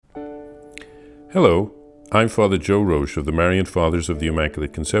Hello, I'm Father Joe Roche of the Marian Fathers of the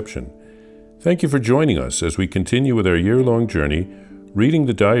Immaculate Conception. Thank you for joining us as we continue with our year-long journey reading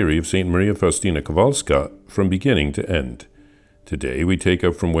the diary of St. Maria Faustina Kowalska from beginning to end. Today we take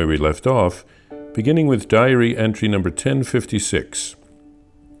up from where we left off, beginning with diary entry number 1056.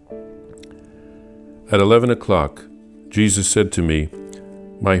 At 11 o'clock, Jesus said to me,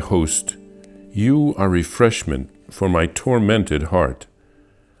 "My host, you are refreshment for my tormented heart."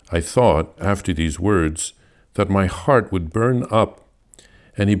 I thought, after these words, that my heart would burn up,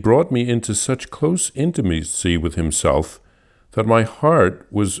 and he brought me into such close intimacy with himself that my heart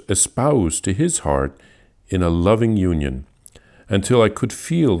was espoused to his heart in a loving union, until I could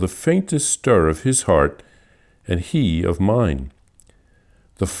feel the faintest stir of his heart and he of mine.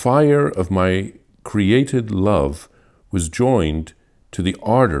 The fire of my created love was joined to the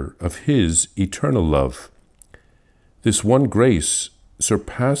ardor of his eternal love. This one grace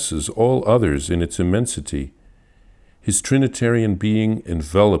surpasses all others in its immensity. His Trinitarian being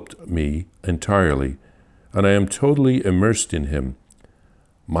enveloped me entirely, and I am totally immersed in him.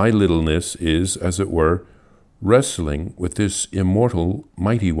 My littleness is, as it were, wrestling with this immortal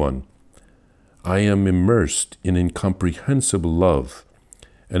mighty one. I am immersed in incomprehensible love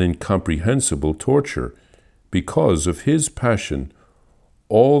and incomprehensible torture because of his passion.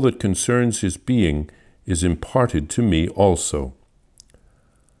 All that concerns his being is imparted to me also.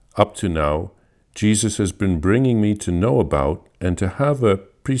 Up to now, Jesus has been bringing me to know about and to have a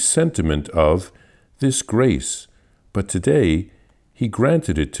presentiment of this grace, but today he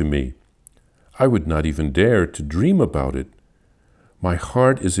granted it to me. I would not even dare to dream about it. My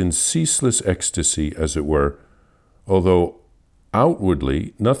heart is in ceaseless ecstasy, as it were, although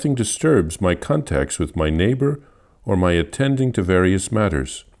outwardly nothing disturbs my contacts with my neighbor or my attending to various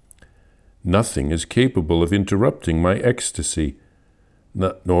matters. Nothing is capable of interrupting my ecstasy,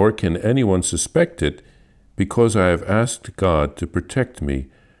 nor can anyone suspect it, because I have asked God to protect me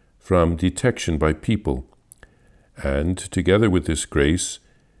from detection by people. And, together with this grace,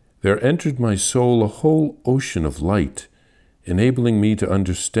 there entered my soul a whole ocean of light, enabling me to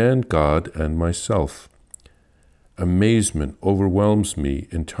understand God and myself. Amazement overwhelms me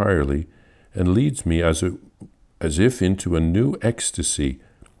entirely and leads me as if into a new ecstasy,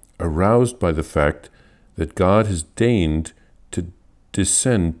 aroused by the fact that God has deigned to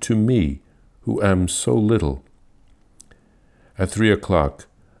descend to me, who am so little. At 3 o'clock,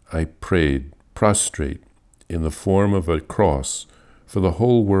 I prayed, prostrate, in the form of a cross, for the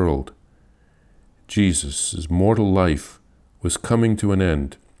whole world. Jesus' mortal life was coming to an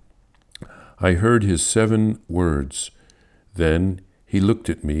end. I heard his 7 words. Then he looked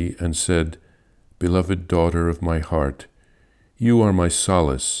at me and said, "Beloved daughter of my heart, you are my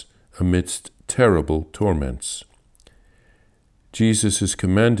solace amidst terrible torments." Jesus is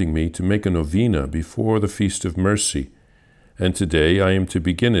commanding me to make a novena before the Feast of Mercy, and today I am to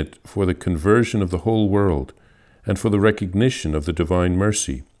begin it for the conversion of the whole world and for the recognition of the divine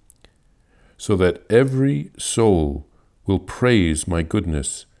mercy, so that every soul will praise my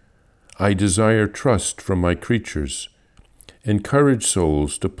goodness. I desire trust from my creatures. Encourage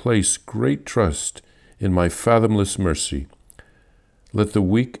souls to place great trust in my fathomless mercy. Let the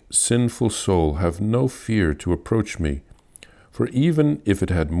weak, sinful soul have no fear to approach me, for even if it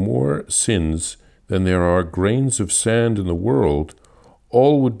had more sins than there are grains of sand in the world,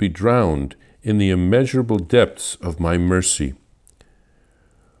 all would be drowned in the immeasurable depths of my mercy.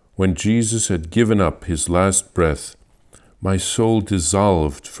 When Jesus had given up his last breath, my soul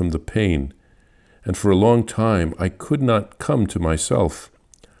dissolved from the pain, and for a long time I could not come to myself.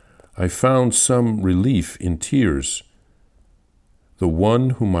 I found some relief in tears. The one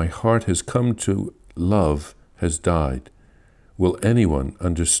whom my heart has come to love has died. Will anyone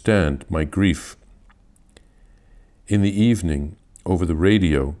understand my grief? In the evening, over the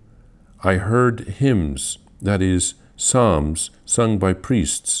radio, I heard hymns, that is, psalms sung by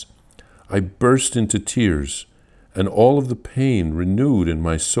priests. I burst into tears, and all of the pain renewed in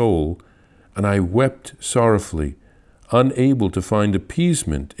my soul, and I wept sorrowfully, unable to find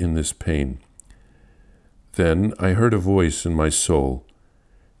appeasement in this pain. Then I heard a voice in my soul,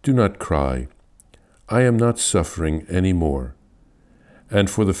 "Do not cry. I am not suffering any more. And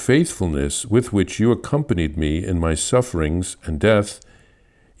for the faithfulness with which you accompanied me in my sufferings and death,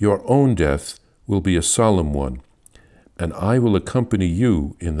 your own death will be a solemn one, and I will accompany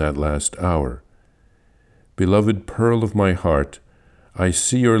you in that last hour. Beloved pearl of my heart, I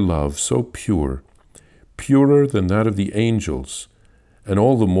see your love so pure, purer than that of the angels, and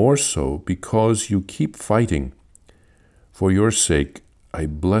all the more so because you keep fighting. For your sake, I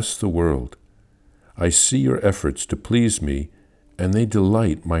bless the world. I see your efforts to please me, and they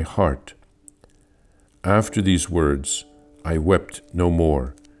delight my heart. After these words, I wept no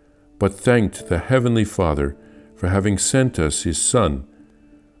more, but thanked the Heavenly Father for having sent us His Son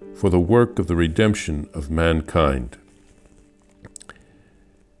for the work of the redemption of mankind.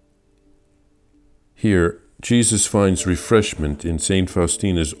 Here, Jesus finds refreshment in St.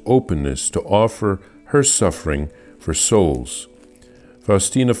 Faustina's openness to offer her suffering for souls.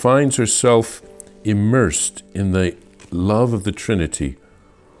 Faustina finds herself immersed in the love of the Trinity.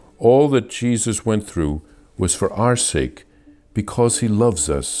 All that Jesus went through was for our sake, because He loves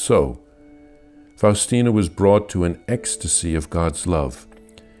us so. Faustina was brought to an ecstasy of God's love.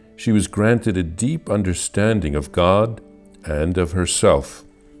 She was granted a deep understanding of God and of herself.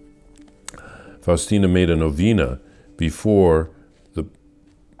 Faustina made a novena before the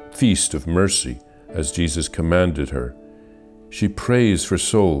Feast of Mercy, as Jesus commanded her. She prays for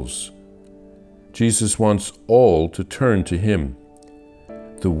souls. Jesus wants all to turn to Him.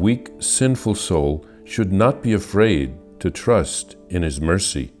 The weak, sinful soul should not be afraid to trust in His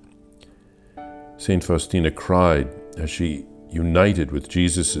mercy. St. Faustina cried as she united with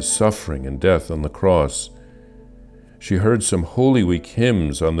Jesus' suffering and death on the cross. She heard some Holy Week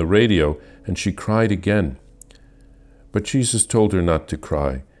hymns on the radio, and she cried again. But Jesus told her not to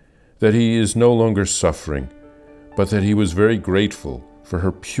cry, that He is no longer suffering, but that He was very grateful for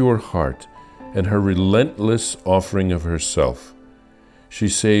her pure heart and her relentless offering of herself. She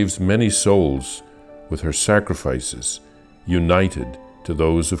saves many souls with her sacrifices, united to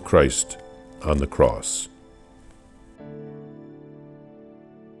those of Christ on the cross.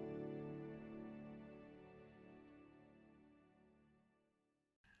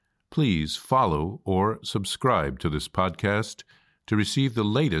 Please follow or subscribe to this podcast to receive the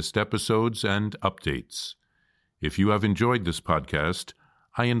latest episodes and updates. If you have enjoyed this podcast,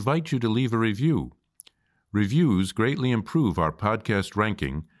 I invite you to leave a review. Reviews greatly improve our podcast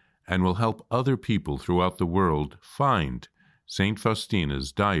ranking and will help other people throughout the world find St.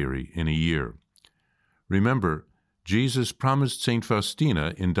 Faustina's Diary in a Year. Remember, Jesus promised St.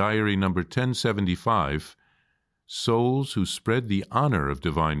 Faustina in Diary number 1075, souls who spread the honor of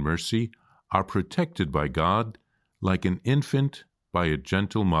divine mercy are protected by God like an infant by a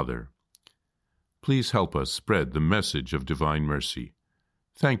gentle mother. Please help us spread the message of divine mercy.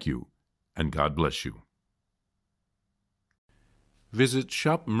 Thank you, and God bless you. Visit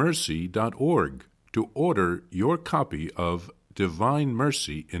shopmercy.org to order your copy of Divine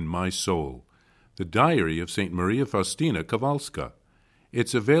Mercy in My Soul, the Diary of St. Maria Faustina Kowalska.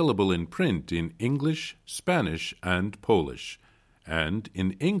 It's available in print in English, Spanish, and Polish, and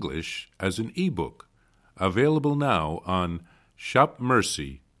in English as an e-book, available now on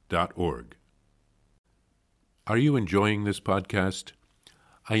shopmercy.org. Are you enjoying this podcast?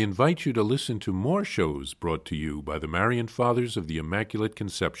 I invite you to listen to more shows brought to you by the Marian Fathers of the Immaculate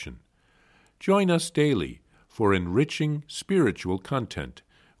Conception. Join us daily for enriching spiritual content,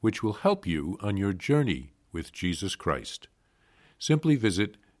 which will help you on your journey with Jesus Christ. Simply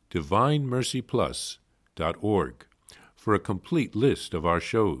visit DivineMercyPlus.org for a complete list of our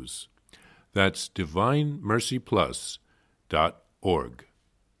shows. That's DivineMercyPlus.org.